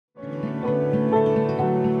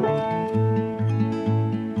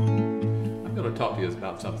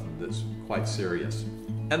about something that's quite serious.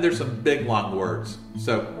 And there's some big long words,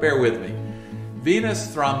 so bear with me. Venous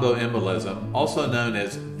Thromboembolism, also known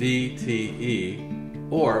as VTE,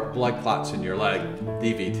 or blood clots in your leg,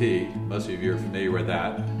 DVT, most of you are familiar with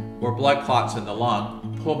that, or blood clots in the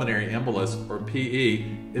lung, Pulmonary Embolus, or PE,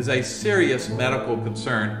 is a serious medical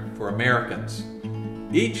concern for Americans.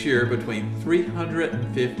 Each year, between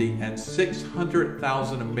 350 and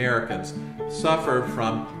 600,000 Americans suffer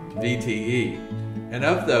from VTE, and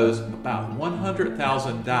of those, about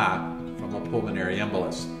 100,000 die from a pulmonary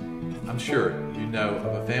embolus. I'm sure you know of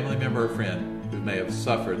a family member or friend who may have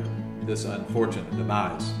suffered this unfortunate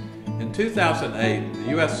demise. In 2008, the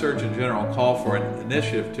U.S. Surgeon General called for an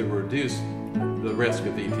initiative to reduce the risk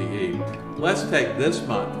of VTE. Let's take this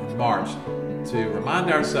month, in March, to remind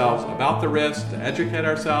ourselves about the risk, to educate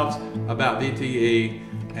ourselves about VTE,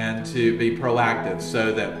 and to be proactive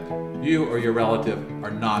so that you or your relative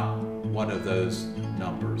are not one of those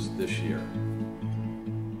numbers this year.